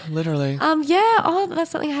 Showman?" Yep, literally. Yeah. Oh,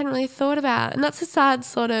 that's something I hadn't really thought about. And that's a sad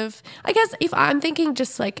sort of, I guess if I'm thinking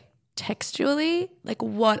just like textually, like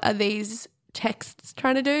what are these texts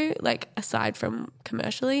trying to do? Like aside from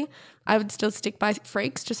commercially, I would still stick by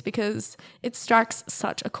Freaks just because it strikes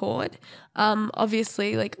such a chord.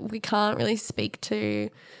 Obviously, like we can't really speak to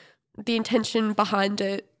the intention behind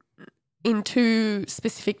it in too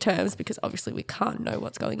specific terms because obviously we can't know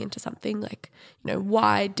what's going into something, like, you know,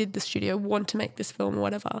 why did the studio want to make this film or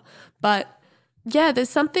whatever. But yeah, there's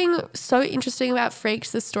something so interesting about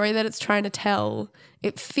Freaks, the story that it's trying to tell.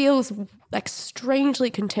 It feels like strangely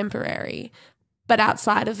contemporary, but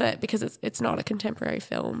outside of it, because it's not a contemporary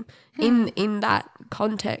film, in that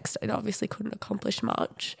context, it obviously couldn't accomplish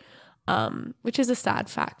much, which is a sad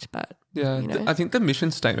fact. But Yeah, you know. I think the mission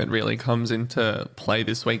statement really comes into play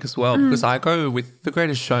this week as well, because I go with The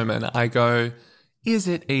Greatest Showman. I go, is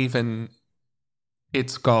it even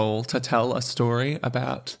its goal to tell a story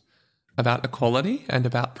about equality and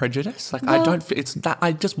about prejudice? Like, I don't. It's that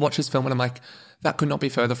I just watch this film and I'm like, that could not be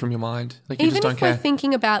further from your mind. Like, you even just don't if care. we're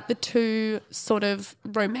thinking about the two sort of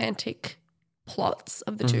romantic plots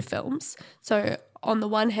of the two films, so on the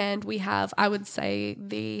one hand we have, I would say,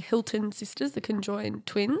 the Hilton sisters, the conjoined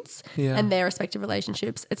twins, Yeah. and their respective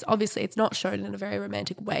relationships. It's obviously, it's not shown in a very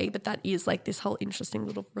romantic way, but that is like this whole interesting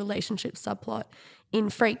little relationship subplot in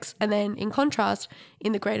Freaks. And then in contrast,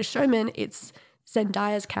 in The Greatest Showman, it's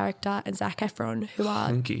Zendaya's character and Zac Efron, who are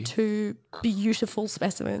Hunky. two beautiful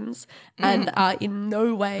specimens and are in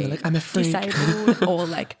no way like, "I'm a freak." disabled or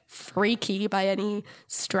like freaky by any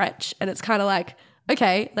stretch. And it's kind of like,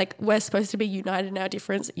 okay, like we're supposed to be united in our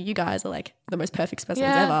difference. You guys are like the most perfect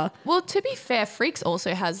specimens ever. Well, to be fair, Freaks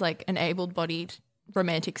also has like an able-bodied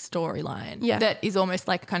romantic storyline Yeah. that is almost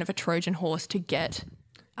like kind of a Trojan horse to get,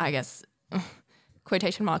 I guess,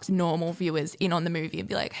 quotation marks, normal viewers in on the movie and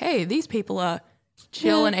be like, hey, these people are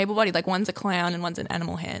chill and able-bodied. Like one's a clown and one's an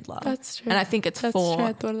animal handler. That's true. And I think it's That's true.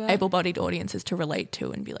 I for thought of that. able-bodied audiences to relate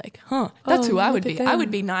to and be like, that's who I would look be. at I them.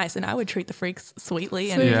 would be nice and I would treat the freaks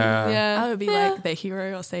sweetly. And Yeah. I would be like their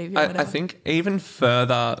hero or savior. or I whatever. think even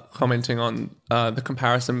further commenting on the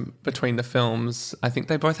comparison between the films, I think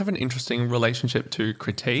they both have an interesting relationship to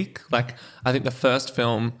critique. Like, I think the first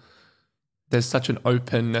film, there's such an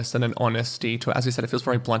openness and an honesty to it. As you said, it feels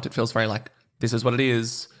very blunt. It feels very like, this is what it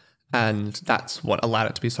is. And that's what allowed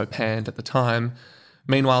it to be so panned at the time.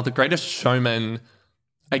 Meanwhile, The Greatest Showman,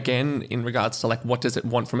 again, in regards to like, what does it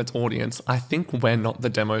want from its audience? I think we're not the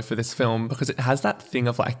demo for this film because it has that thing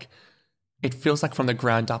of like, it feels like from the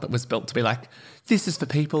ground up, it was built to be like, this is for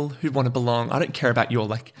people who want to belong. I don't care about your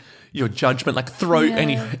judgment, like throw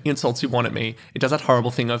any insults you want at me. It does that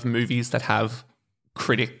horrible thing of movies that have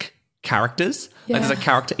critic characters. Like there's a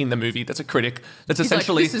character in the movie that's a critic that's He's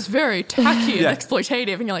essentially like, this is very tacky and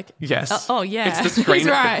exploitative. And you're like, yes. oh yeah, It's the screen. he's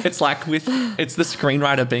right. It's like it's the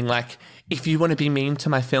screenwriter being like, if you want to be mean to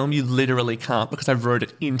my film, you literally can't because I wrote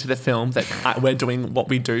it into the film that we're doing what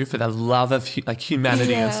we do for the love of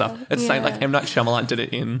humanity and stuff. It's saying like M. Night Shyamalan did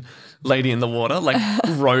it in Lady in the Water. Like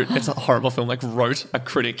it's a horrible film. Like wrote a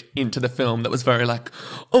critic into the film that was very like,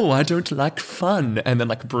 oh, I don't like fun, and then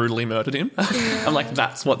like brutally murdered him. I'm like,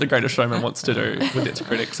 that's what The Greatest Showman wants to do with its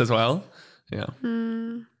critics as well. Yeah.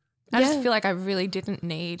 I just feel like I really didn't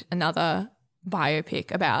need another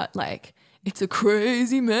biopic about like, it's a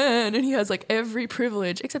crazy man and he has like every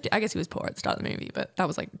privilege, except I guess he was poor at the start of the movie, but that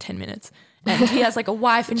was like 10 minutes. And he has like a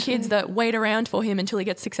wife and kids that wait around for him until he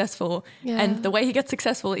gets successful. Yeah. And the way he gets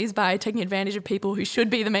successful is by taking advantage of people who should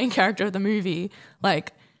be the main character of the movie.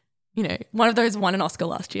 Like, you know, one of those won an Oscar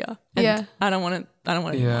last year. And I don't want any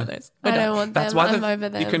more of those. I don't want That's them. why I'm over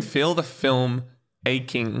them. you can feel the film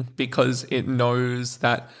aching because it knows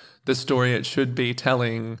that the story it should be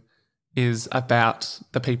telling is about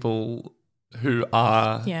the people who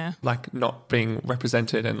are like not being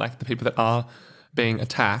represented and like the people that are being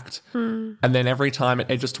attacked. And then every time it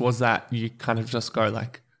edges towards that, you kind of just go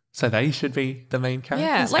like, so they should be the main characters.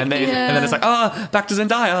 Yeah, like- and then it's like, back to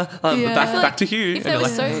Zendaya, back to Hugh. If And they you're were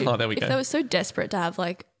like, so, oh, there we go. if they were so desperate to have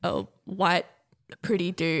like a white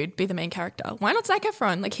pretty dude be the main character, why not Zac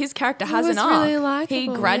Efron? Like his character has was an arc. really He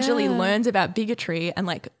likeable, gradually yeah. learns about bigotry and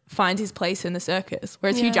like finds his place in the circus.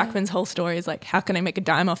 Whereas Hugh Jackman's whole story is like, how can I make a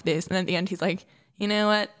dime off this? And then at the end he's like, you know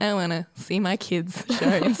what? I want to see my kids show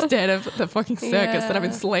instead of the fucking circus that I've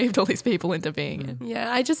enslaved all these people into being in.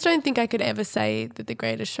 Yeah, I just don't think I could ever say that The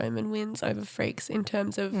Greatest Showman wins over Freaks in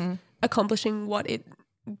terms of accomplishing what it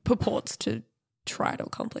purports to try to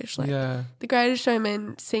accomplish. Like Yeah. The Greatest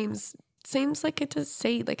Showman seems like it to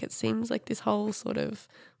see, like it seems like this whole sort of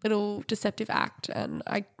little deceptive act, and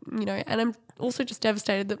I'm also just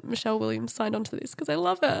devastated that Michelle Williams signed on to this because I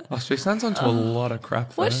love her. Oh, she sounds onto a lot of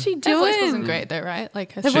crap. What's though. she Her doing? voice wasn't great though, right?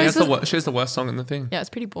 Like her She has, voice she has the worst song in the thing. yeah, it's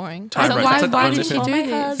pretty boring. Time So Break. why- That's like the why only did she thing. do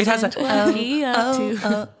this? It has a What's he up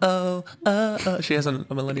to? She has a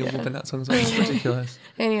millennial whoop in that song as well. It's ridiculous.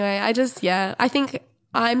 Anyway, I think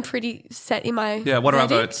I'm pretty set in my Yeah, what are our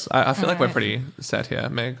verdict. votes? I feel like we're pretty set here,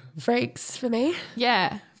 Meg. Freaks for me.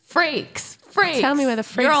 Yeah, freaks. Tell me where the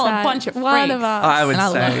freaks You're all are. a bunch of freaks. One of us. I would And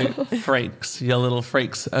I say freaks, you little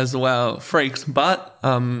freaks as well. Freaks, but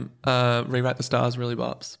Rewrite the Stars really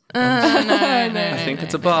bops. I think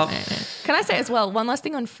it's a bop. Can I say as well, one last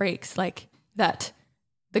thing on Freaks, like that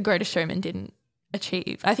The Greatest Showman didn't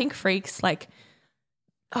achieve. I think Freaks, like,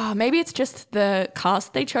 maybe it's just the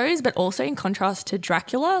cast they chose, but also in contrast to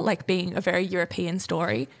Dracula, like being a very European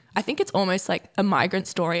story, I think it's almost like a migrant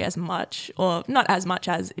story as much, or not as much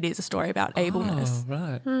as it is a story about ableness. Oh,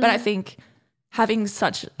 right. But I think having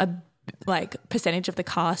such a like percentage of the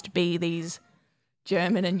cast be these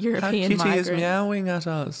German and How European Kitty migrants. is meowing at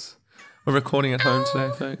us. We're recording at home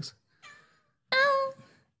today, folks.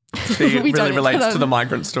 She We don't really relates tell to the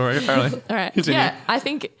migrant story, apparently. All right. Continue. Yeah, I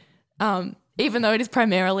think even though it is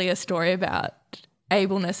primarily a story about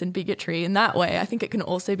ableness and bigotry in that way, I think it can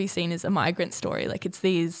also be seen as a migrant story. Like it's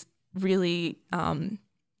these really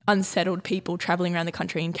unsettled people traveling around the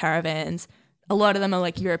country in caravans. A lot of them are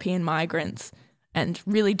like European migrants and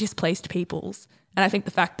really displaced peoples. And I think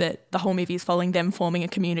the fact that the whole movie is following them forming a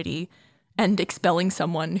community and expelling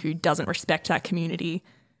someone who doesn't respect that community,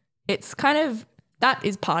 it's kind of, that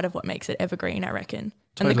is part of what makes it evergreen, I reckon.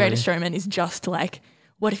 And The Greatest Showman is just like,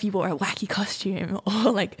 what if you wore a wacky costume,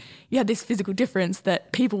 or like you had this physical difference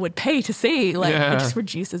that people would pay to see? Like Yeah. it just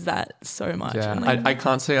reduces that so much. Yeah, And, like, I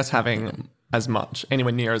can't see us having as much,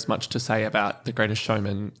 anywhere near as much to say about The Greatest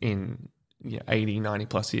Showman in 80, 90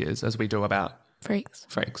 plus years as we do about Freaks.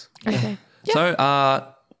 Freaks. okay.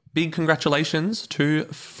 So, big congratulations to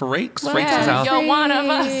Freaks. Freaks is our You're one of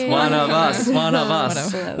us. one of us. One of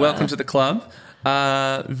us. Welcome to the club.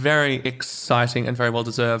 Very exciting and very well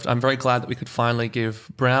deserved. I'm very glad that we could finally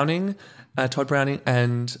give Todd Browning,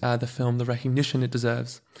 and the film the recognition it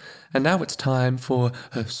deserves. And now it's time for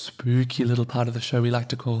a spooky little part of the show we like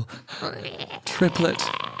to call Triplet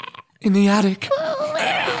in the Attic.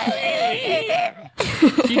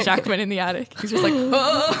 Hugh Jackman in the attic. He's just like,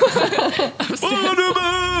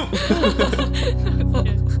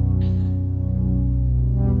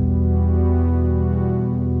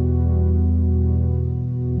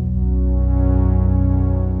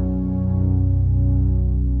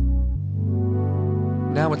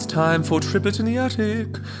 Now it's time for Triplet in the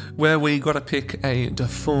Attic, where we got to pick a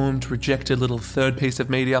deformed, rejected little third piece of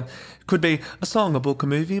media. It could be a song, a book, a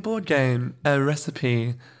movie, a board game, a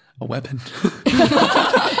recipe, a weapon.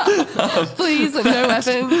 Please, with no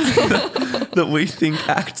weapons. that we think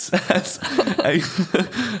acts as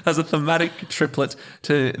a thematic triplet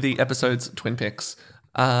to the episode's twin picks.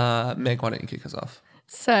 Meg, why don't you kick us off?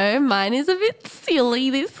 So mine is a bit silly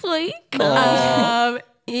this week.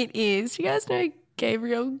 It is. Do you guys know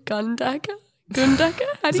Gabriel Gundaker?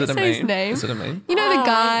 How do you say his name? Is it a meme? You know the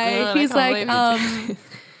guy. God, He's I like, can't believe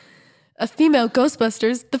a female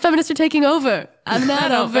Ghostbusters. The feminists are taking over. I'm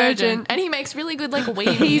not a virgin. And he makes really good like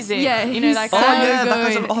weed music. Yeah, you know, he's like so that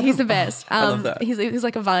guy's good. awesome. He's the best. I love that. He's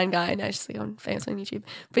like a Vine guy. Now he's just like famous on YouTube.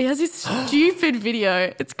 But he has this stupid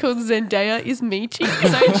video. It's called Zendaya is Michi.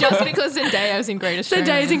 So just because Zendaya was in Greatest Showman.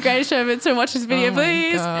 Zendaya's in Greatest Showman, so watch this video, Oh my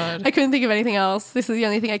please. God. I couldn't think of anything else. This is the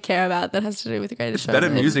only thing I care about that has to do with the Greatest Showman.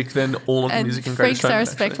 Better music than all of the And music in Greatest Freaks I Showman,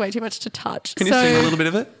 respect actually. way too much to touch. Can you sing a little bit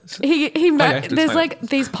of it? There's fine. like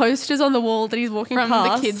these posters on the wall that he's walking From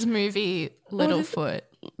past. the kids' movie Littlefoot.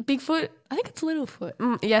 Bigfoot. I think it's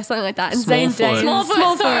Littlefoot. Yeah, something like that. And Smallfoot. Zendaya,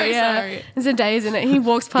 Smallfoot, sorry, yeah. sorry. And Zendaya's in it. He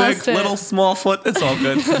walks past Big, it. little, small foot. It's all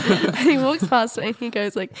good. And he walks past it and he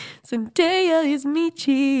goes like, Zendaya is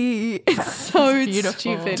Michi. It's so beautiful.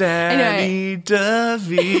 stupid. Anyway, Danny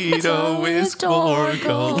DeVito is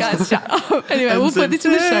Gorgo. guys, shut up. Anyway, we'll put this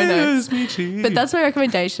in the show notes. But that's my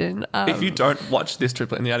recommendation. If you don't watch this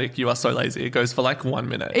Triplet in the Attic, you are so lazy. It goes for like 1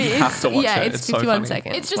 minute. You have to watch it. It's so 51 funny.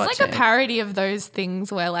 seconds. It's just Watch like a it. parody of those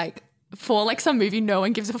things where like for like some movie no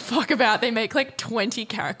one gives a fuck about, they make like 20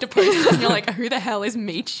 character posters and you're like, who the hell is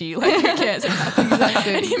Michi? Like who cares about that?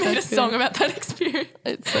 Exactly, And he made a exactly. song about that experience.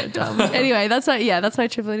 It's so dumb. Anyway, that's my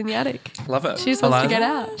triplet in the attic. Love it. She just wants to Eliza? get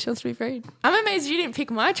out. She wants to be freed. I'm amazed you didn't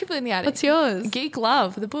pick my triplet in the attic. What's yours? Geek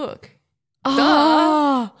Love, the book.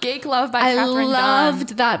 Oh, Geek Love by I Catherine loved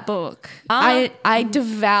Dunn. that book. I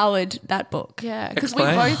devoured that book. Yeah, because we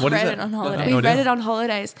Explain. both What is read it? it on I holiday. have We no idea. read it on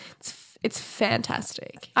holidays. It's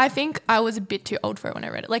fantastic. I think I was a bit too old for it when I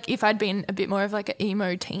read it. Like if I'd been a bit more of like an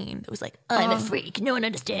emo teen that was like, I'm a freak, no one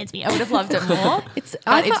understands me, I would have loved it more. I it's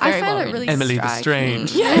very found well it really Emily the striking.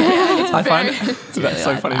 Strange. I find that's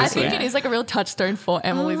so funny to I see. think it is like a real touchstone for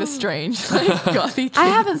Emily the Strange, like gothy kid. I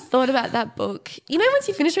haven't thought about that book. You know, once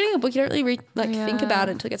you finish reading a book, you don't really think Yeah. about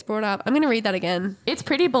it until it gets brought up. I'm going to read that again. It's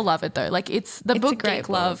pretty beloved though. Like it's the a book great Geek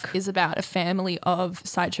Love book. is about a family of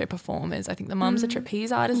sideshow performers. I think the mum's a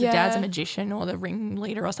trapeze artist, the dad's a Yeah. magician or the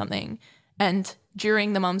ringleader or something. And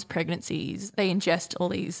during the mum's pregnancies, they ingest all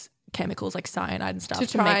these chemicals like cyanide and stuff to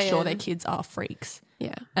try make sure and- their kids are freaks.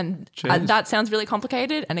 Yeah. And Jeez. that sounds really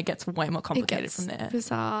complicated and it gets way more It complicated gets from there.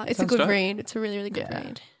 bizarre. It's a Sounds good dope. read. It's a really, really good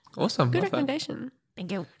read. Awesome. Good Love that. recommendation.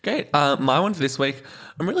 Thank you. Great. My one for this week,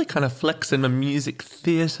 I'm really kind of flexing my music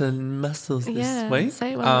theatre muscles this Yeah, week.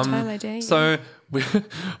 say it one more time, I dare you. So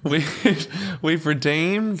we've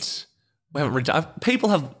redeemed. People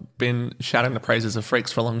have been shouting the praises of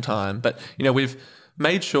Freaks for a long time, but you know we've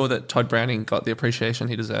made sure that Todd Browning got the appreciation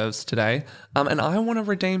he deserves today. And I want to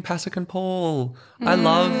redeem Pasek and Paul. I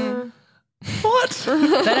love what.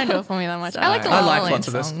 They don't do it for me that much. I like the I La La like Land lots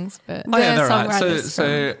of this. songs, but Oh yeah, The they're right.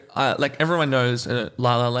 songwriters Like everyone knows,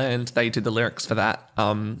 La La Land, they did the lyrics for that.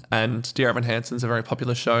 And Dear Evan Hansen's a very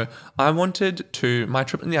popular show. I wanted to my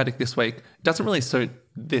trip in the attic this week. Doesn't really suit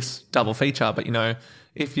this double feature, but you know,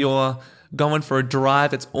 if you're going for a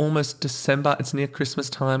drive, it's almost December, it's near Christmas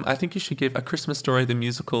time. I think you should give A Christmas Story the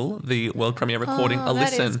musical, the world premiere recording, a that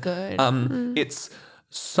listen. is good. It's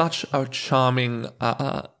such a charming,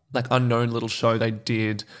 like unknown little show they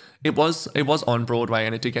did. It was on Broadway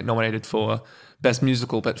and it did get nominated for Best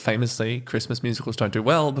Musical, but famously Christmas musicals don't do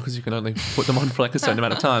well because you can only put them on for like a certain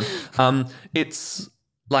amount of time. It's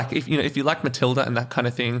like if you like Matilda and that kind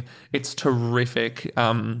of thing, it's terrific.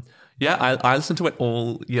 Yeah, I listen to it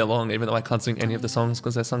all year long, even though I can't sing any of the songs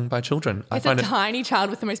because they're sung by children. It's a tiny child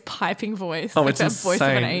with the most piping voice. Oh, like it's the insane. voice of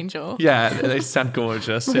an angel. Yeah, they sound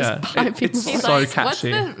gorgeous. Yeah, piping it's voice. so Like,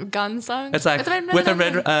 catchy. What's the gun song? It's like with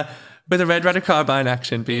a red red carbine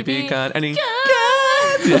action BB gun, and he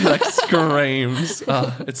yeah, like screams.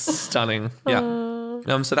 Oh, it's stunning. Yeah.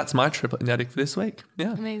 So that's my triplet in the attic for this week.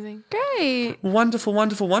 Yeah. Amazing. Great. Wonderful,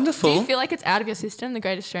 wonderful, Do wonderful. you feel like it's out of your system, The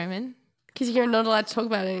Greatest Showman? Because you're not allowed to talk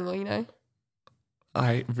about it anymore, you know?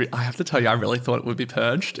 I have to tell you, I really thought it would be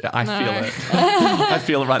purged. I No. feel it. I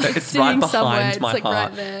feel it right there. It's Sitting right somewhere, behind it's my like right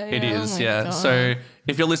heart. there, It yeah. is, Oh my yeah. God. So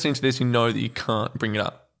if you're listening to this, you know that you can't bring it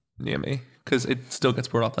up near me because it still gets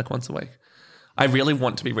brought up like once a week. I really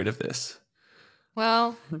want to be rid of this.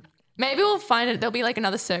 Well, maybe we'll find it. There'll be like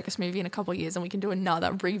another circus movie in a couple of years and we can do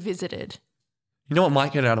another revisited. You know what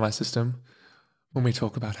might get it out of my system? When we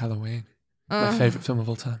talk about Halloween. My favourite film of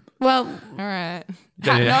all time. Well, All right.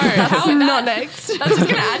 Yeah, yeah. No, that's how- not next. That's just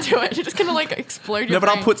going to add to it. You're just going to like explode your No, but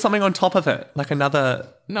I'll brain. put something on top of it. Like another...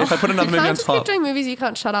 No. If I put another You movie on can't just keep top... doing movies you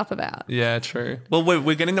can't shut up about. Yeah, true. Well,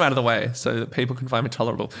 we're getting them out of the way so that people can find me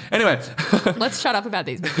tolerable. Anyway... Let's shut up about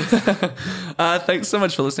these movies. Thanks so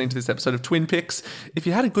much for listening to this episode of Twin Picks. If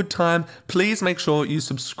you had a good time, please make sure you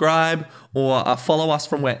subscribe or follow us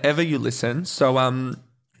from wherever you listen. So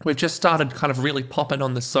we've just started kind of really popping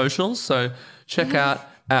on the socials. So check out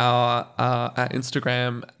our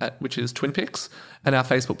Instagram, which is Twin Picks, and our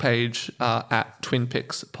Facebook page at Twin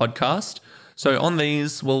Picks Podcast. So on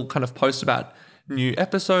these, we'll kind of post about new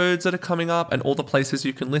episodes that are coming up and all the places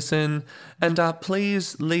you can listen. And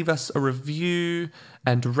please leave us a review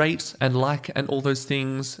and rate and like and all those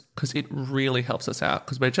things because it really helps us out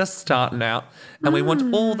because we're just starting out and we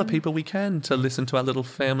want all the people we can to listen to our little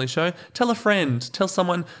family show. Tell a friend, tell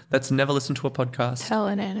someone that's never listened to a podcast. Tell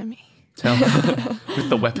an enemy. Tell with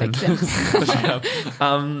the weapon.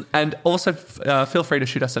 And also feel free to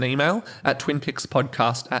shoot us an email at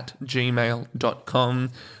twinpixpodcast@gmail.com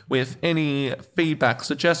with any feedback,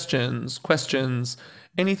 suggestions, questions,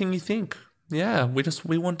 anything you think. Yeah,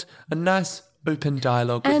 we want a nice open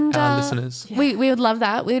dialogue with And our listeners. we would love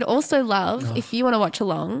that. We would also love, if you want to watch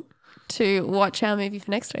along, to watch our movie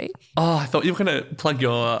for next week. Oh, I thought you were going to plug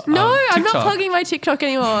your No, I'm not TikTok. plugging my TikTok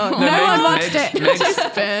anymore. No, Meg- one watched Meg-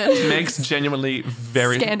 it. Meg's genuinely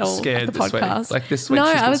very Scandal scared of the this podcast. week. Like this week,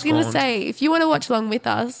 No, she's I was going to say, if you want to watch along with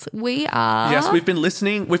us, we are. Yes, we've been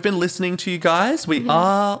listening. We've been listening to you guys. We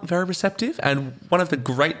are very receptive. And one of the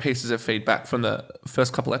great pieces of feedback from the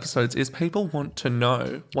first couple episodes is people want to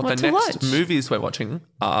know what What the to next watch. movies we're watching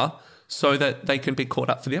are so that they can be caught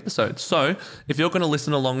up for the episode. So if you're going to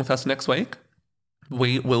listen along with us next week,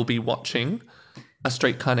 we will be watching A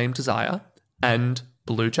Streetcar Named Desire and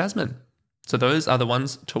Blue Jasmine. So those are the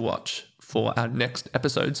ones to watch for our next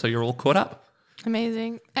episode. So you're all caught up.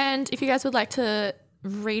 Amazing. And if you guys would like to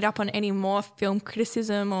read up on any more film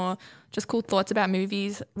criticism or just cool thoughts about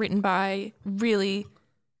movies written by really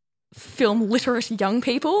film literate young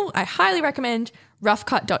people, I highly recommend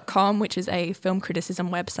roughcut.com, which is a film criticism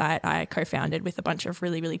website I co-founded with a bunch of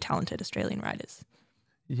really, really talented Australian writers.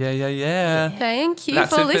 Yeah. Thank you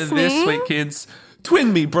That's for it listening. for this week, kids.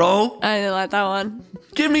 Twin me, bro. I didn't like that one.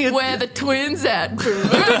 Give me a... Where the twins at? So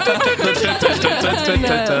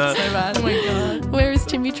bad. Oh my God. Where is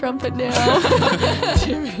Timmy Trumpet now?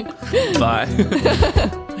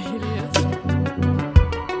 Bye.